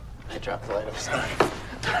light. I'm sorry.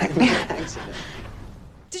 Accident.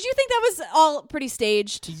 Did you think that was all pretty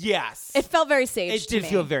staged? Yes. It felt very staged. It did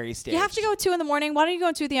feel very staged. You have to go at 2 a.m. Why don't you go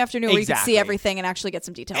at 2 p.m. where you can see everything and actually get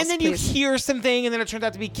some details? And then please? you hear something, and then it turns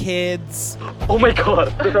out to be kids. Oh my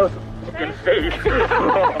God, that was fucking fake.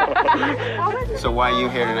 So why are you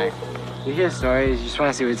here tonight? You hear stories. You just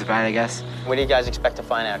want to see what it's about, I guess. What do you guys expect to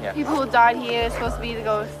find out here? People who died here are supposed to be the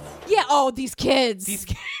ghosts. Yeah, these kids. These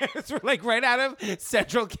kids were like right out of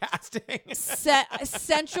Central casting.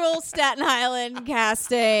 Central Staten Island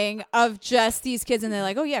casting of just these kids. And they're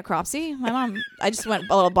like, oh, yeah, Cropsey. My mom, I just went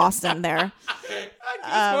a little Boston there.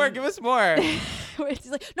 Give us more. It's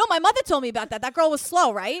like, no, my mother told me about that. That girl was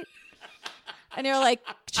slow, right? And you're like,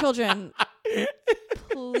 children,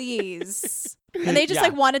 please. And they just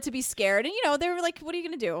like wanted to be scared. And, they were like, what are you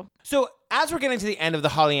going to do? So as we're getting to the end of the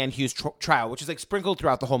Holly Ann Hughes trial, which is like sprinkled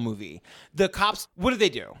throughout the whole movie, the cops, what do they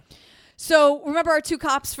do? So remember our 2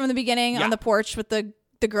 cops from the beginning on the porch with the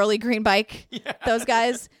girly green bike? Yeah. Those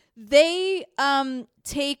guys. They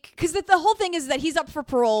take, because the whole thing is that he's up for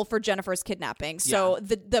parole for Jennifer's kidnapping. So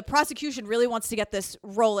the prosecution really wants to get this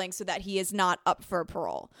rolling so that he is not up for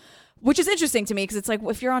parole. Which is interesting to me because it's like,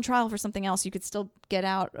 if you're on trial for something else, you could still get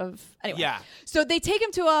out of... Anyway. Yeah. So they take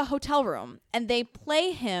him to a hotel room and they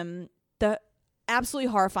play him the absolutely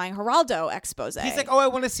horrifying Geraldo expose. He's like, I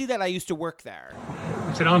want to see that. I used to work there.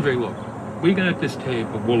 I said, Andre, look, we got this tape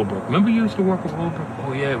of Willowbrook. Remember you used to work at Willowbrook?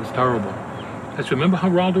 Oh, yeah, it was terrible. I said, remember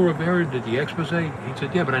Geraldo Rivera did the expose? He said,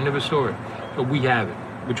 yeah, but I never saw it. So we have it.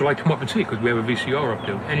 Would you like to come up and see it? Because we have a VCR up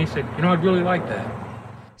there. And he said, I'd really like that.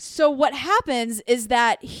 So what happens is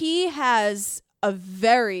that he has a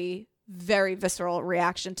very, very visceral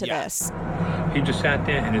reaction to this. He just sat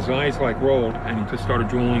there and his eyes like rolled and he just started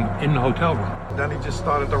drooling in the hotel room. Then he just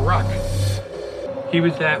started to rock. He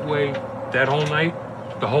was that way that whole night,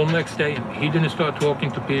 the whole next day, and he didn't start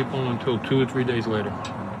talking to people until 2 or 3 days later.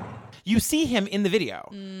 You see him in the video.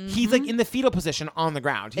 Mm-hmm. He's like in the fetal position on the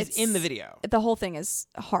ground. He's in the video. The whole thing is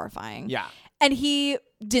horrifying. Yeah. And he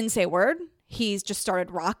didn't say a word. He's just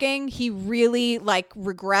started rocking. He really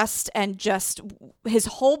regressed and just his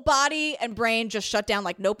whole body and brain just shut down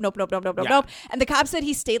like nope. And the cops said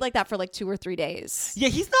he stayed like that for like 2 or 3 days. Yeah,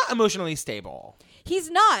 he's not emotionally stable. He's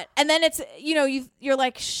not. And then it's, you're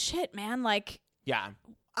like, shit, man. Like, yeah.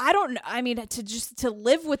 I don't know. I mean, to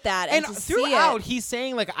live with that and to throughout, see it. he's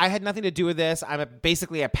saying like, I had nothing to do with this. I'm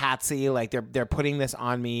basically a patsy. Like they're putting this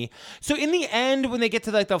on me. So in the end, when they get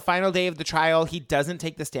to like the final day of the trial, he doesn't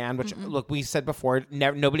take the stand. Which look, we said before,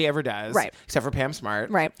 nobody ever does, right? Except for Pam Smart,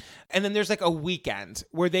 right? And then there's like a weekend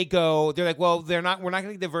where they go. They're like, well, we're not going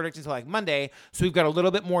to get the verdict until like Monday, so we've got a little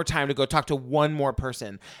bit more time to go talk to one more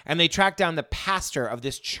person. And they track down the pastor of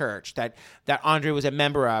this church that Andre was a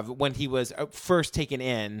member of when he was first taken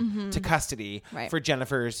in to custody for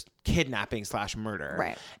Jennifer's kidnapping / murder.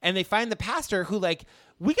 Right. And they find the pastor who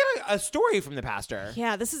we got a story from the pastor.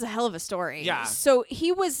 Yeah, this is a hell of a story. Yeah. So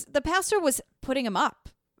the pastor was putting him up.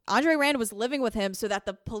 Andre Rand was living with him so that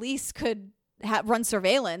the police could run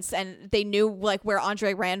surveillance and they knew where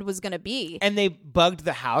Andre Rand was going to be. And they bugged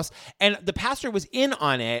the house and the pastor was in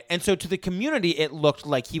on it. And so to the community, it looked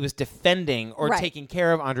like he was defending or taking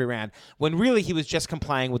care of Andre Rand when really he was just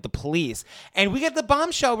complying with the police. And we get the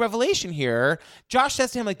bombshell revelation here. Josh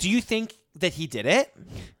says to him, do you think that he did it?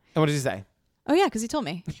 And what does he say? Oh, yeah, because he told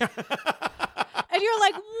me. And you're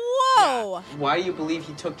like, whoa. Yeah. Why do you believe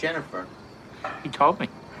he took Jennifer? He told me.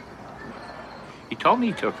 He told me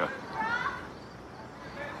he took her.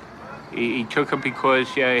 He took her because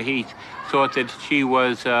he thought that she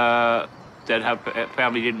was that her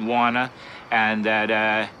family didn't want her, and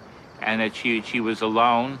that she was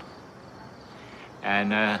alone,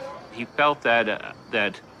 and he felt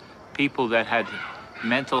that people that had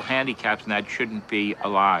mental handicaps and that shouldn't be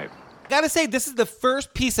alive. Gotta say, this is the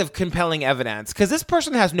first piece of compelling evidence because this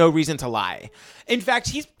person has no reason to lie. In fact,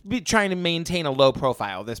 he's trying to maintain a low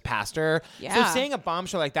profile, this pastor. Yeah. So saying a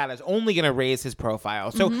bombshell like that is only going to raise his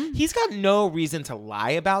profile. So he's got no reason to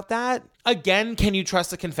lie about that. Again, can you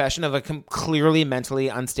trust the confession of a clearly mentally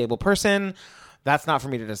unstable person? That's not for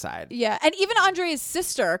me to decide. Yeah. And even Andre's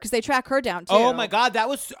sister, because they track her down too. Oh my God. That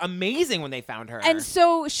was amazing when they found her. And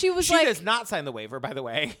so she was she does not sign the waiver, by the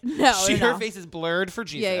way. No. Her face is blurred for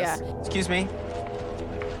Jesus. Yeah. Excuse me.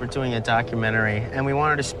 We're doing a documentary, and we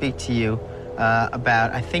wanted to speak to you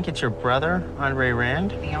about, I think it's your brother, Andre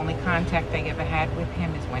Rand. The only contact I ever had with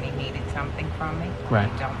him is when he needed something from me.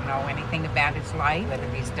 Right. I don't know anything about his life, whether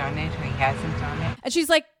he's done it or he hasn't done it. And she's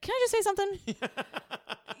like, can I just say something?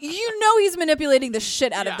 You know he's manipulating the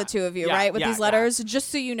shit out of the two of you, right? With these letters, just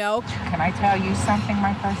so you know. Can I tell you something,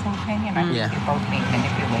 my personal opinion? I think you're both being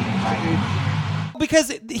manipulated by you.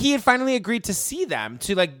 Because he had finally agreed to see them,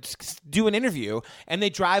 to like do an interview, and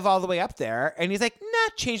they drive all the way up there, and he's like, nah,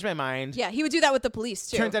 changed my mind. Yeah, he would do that with the police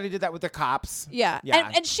too. Turns out he did that with the cops. Yeah.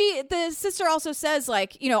 And the sister also says,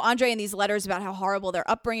 like, you know, Andre in these letters about how horrible their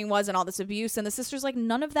upbringing was and all this abuse, and the sister's like,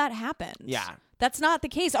 none of that happened. Yeah. That's not the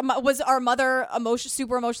case. Was our mother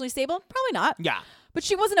super emotionally stable? Probably not. Yeah. But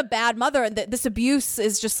she wasn't a bad mother, and this abuse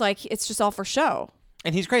is just like, it's just all for show.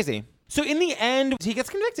 And he's crazy. So in the end, he gets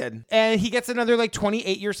convicted, and he gets another like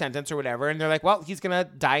 28-year sentence or whatever. And they're like, well, he's going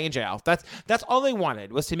to die in jail. That's all they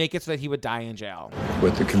wanted, was to make it so that he would die in jail.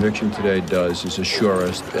 What the conviction today does is assure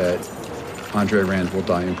us that Andre Rand will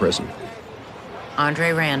die in prison.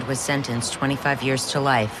 Andre Rand was sentenced 25 years to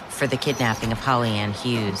life for the kidnapping of Holly Ann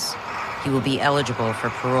Hughes. He will be eligible for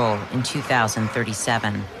parole in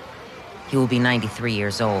 2037. He will be 93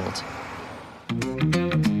 years old.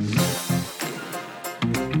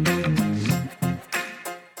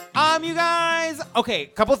 You guys, okay,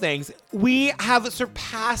 couple things. We have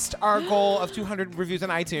surpassed our goal of 200 reviews on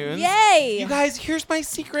iTunes. Yay! You guys, here's my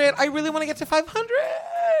secret. I really want to get to 500.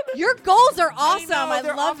 Your goals are awesome. I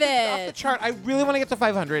love it. Off the chart. I really want to get to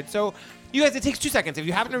 500. So, you guys, it takes 2 seconds. If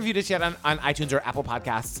you haven't reviewed us yet on iTunes or Apple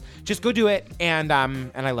Podcasts, just go do it. And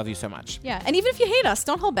I love you so much. Yeah. And even if you hate us,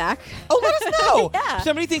 don't hold back. Oh, let us know. Yeah.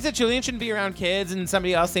 Somebody thinks that Jillian shouldn't be around kids, and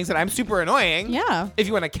somebody else thinks that I'm super annoying. Yeah. If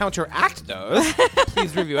you want to counteract those,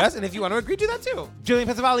 please review us. And if you want to agree, do that too. Jillian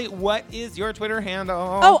Pensavalle, what is your Twitter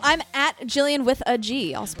handle? Oh, I'm at Jillian with a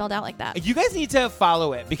G, all spelled out like that. You guys need to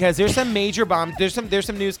follow it because there's some major bombs. There's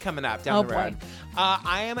some news coming up down the road.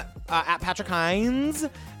 I am at Patrick Hines.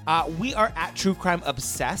 We are at True Crime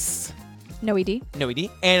Obsessed. No ED. No ED.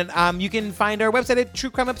 And you can find our website at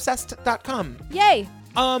truecrimeobsessed.com. Yay.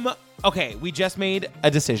 Okay, we just made a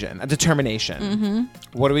decision, a determination.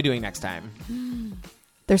 Mm-hmm. What are we doing next time?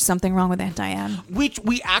 There's something wrong with Aunt Diane.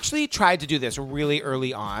 We actually tried to do this really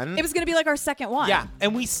early on. It was going to be like our second one. Yeah,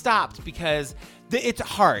 and we stopped because it's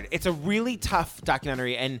hard. It's a really tough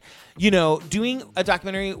documentary. And, you know, doing a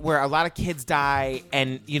documentary where a lot of kids die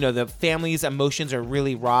and, you know, the family's emotions are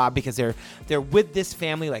really raw because they're with this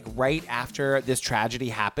family like right after this tragedy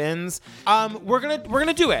happens. We're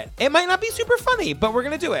gonna do it. It might not be super funny, but we're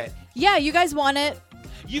gonna do it. Yeah, you guys want it.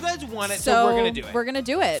 You guys want it, so we're going to do it. We're going to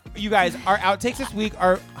do it. You guys, our outtakes this week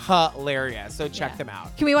are hilarious, so check them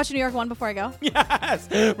out. Can we watch a New York one before I go? Yes!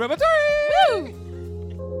 Robotori!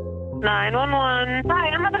 Woo! 911. Hi,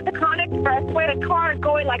 I'm at the Con Expressway. The car is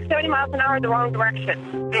going like 70 miles an hour in the wrong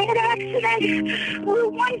direction. I had an accident.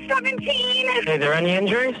 Route 117. Are there any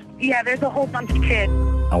injuries? Yeah, there's a whole bunch of kids.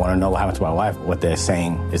 I want to know what happened to my wife. What they're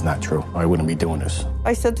saying is not true, or I wouldn't be doing this.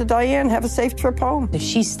 I said to Diane, have a safe trip home. If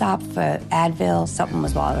she stopped for Advil, something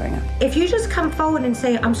was bothering her. If you just come forward and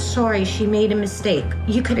say, I'm sorry, she made a mistake,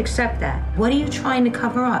 you could accept that. What are you trying to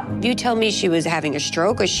cover up? If you tell me she was having a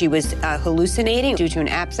stroke or she was hallucinating due to an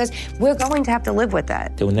abscess, we're going to have to live with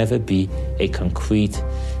that. There will never be a concrete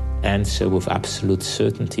answer with absolute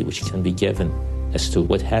certainty which can be given as to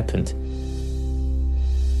what happened.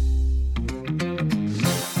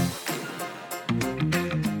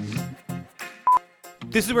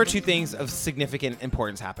 This is where two things of significant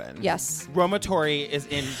importance happen. Yes. Roma Torrey is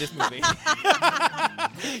in this movie.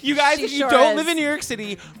 You guys, if you sure don't is. live in New York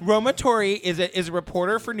City, Roma Torrey is a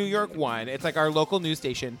reporter for New York One. It's like our local news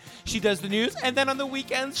station. She does the news, and then on the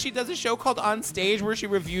weekends, she does a show called On Stage where she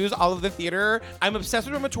reviews all of the theater. I'm obsessed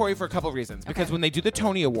with Roma Torrey for a couple of reasons. Because when they do the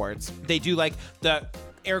Tony Awards, they do like the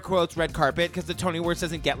air quotes red carpet because the Tony Awards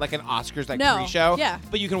doesn't get like an Oscars like pre-show. Yeah.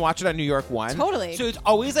 But you can watch it on New York One. Totally. So it's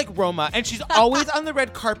always like Roma, and she's always on the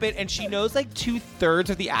red carpet, and she knows like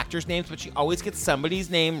 2/3 of the actors' names, but she always gets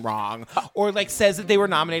somebody's name wrong, or like says that they were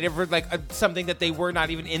nominated for like something that they were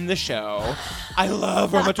not even in the show. I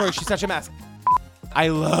love Roma Torrey. She's such a mess. I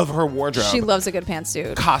love her wardrobe. She loves a good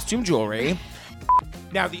pantsuit. Costume jewelry.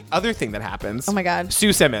 Now, the other thing that happens. Oh, my God.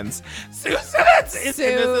 Sue Simmons. Sue Simmons is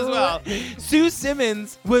in this as well. Sue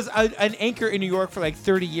Simmons was an anchor in New York for like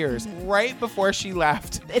 30 years. Right before she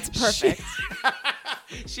left. It's perfect.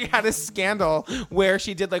 She had a scandal where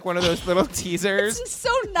she did like one of those little teasers. It's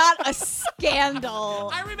so not a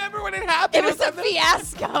scandal. I remember when it happened. It was a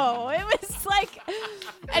fiasco. It was like,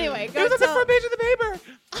 anyway, go. It was on the front page of the paper.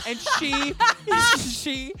 And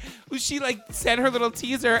she like said her little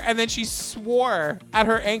teaser, and then she swore at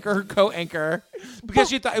her co-anchor, because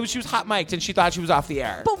she thought she was hot mic'd and she thought she was off the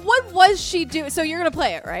air. But what was she doing? So you're gonna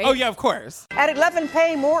play it, right? Oh yeah, of course. At 11,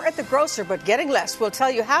 pay more at the grocer, but getting less. We'll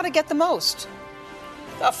tell you how to get the most.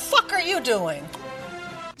 The fuck are you doing?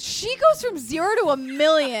 She goes from 0 to $1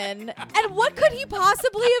 million, and what could he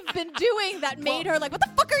possibly have been doing that made her like, what the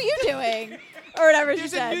fuck are you doing? Or whatever she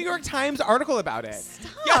said. There's a New York Times article about it. Stop.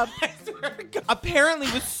 Yeah, I swear to God.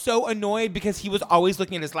 Apparently was so annoyed because he was always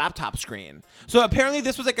looking at his laptop screen. So apparently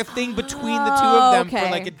this was like a thing between the two of them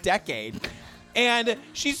for like a decade. And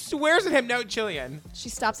she swears at him. No, Jillian. She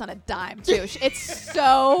stops on a dime, too. It's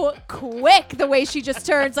so quick, the way she just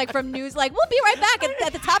turns like from news, like, we'll be right back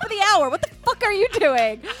at the top of the hour. What the fuck are you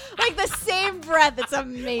doing? Like the same breath. It's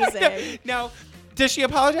amazing. Now, does she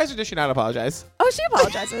apologize or does she not apologize? Oh, she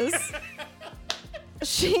apologizes.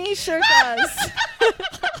 She sure does.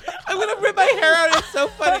 I'm going to rip my hair out. It's so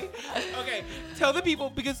funny. Okay, tell the people,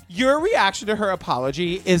 because your reaction to her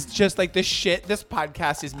apology is just like the shit this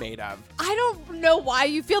podcast is made of. I don't know why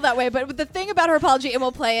you feel that way, but the thing about her apology, and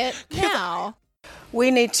we'll play it now. We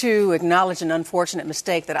need to acknowledge an unfortunate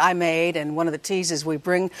mistake that I made, and one of the teases we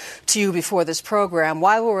bring to you before this program.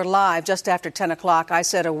 While we were live, just after 10 o'clock, I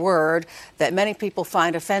said a word that many people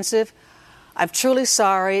find offensive. I'm truly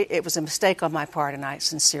sorry. It was a mistake on my part, and I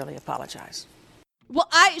sincerely apologize. Well,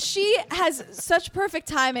 she has such perfect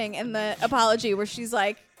timing in the apology where she's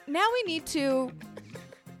like, now we need to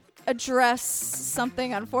address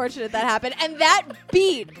something unfortunate that happened. And that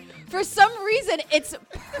beat, for some reason, it's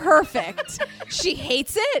perfect. She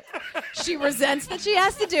hates it. She resents that she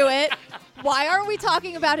has to do it. Why aren't we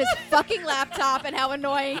talking about his fucking laptop and how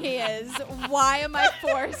annoying he is? Why am I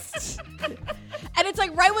forced? And it's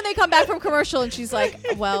like right when they come back from commercial and she's like,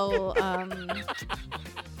 well,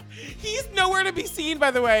 He's nowhere to be seen, by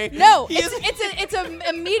the way. No, it's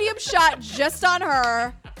a medium shot just on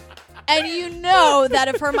her. And you know that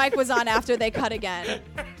if her mic was on after they cut again,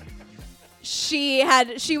 she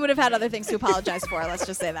would have had other things to apologize for. Let's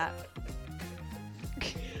just say that.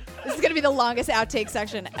 This is going to be the longest outtake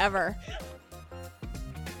section ever.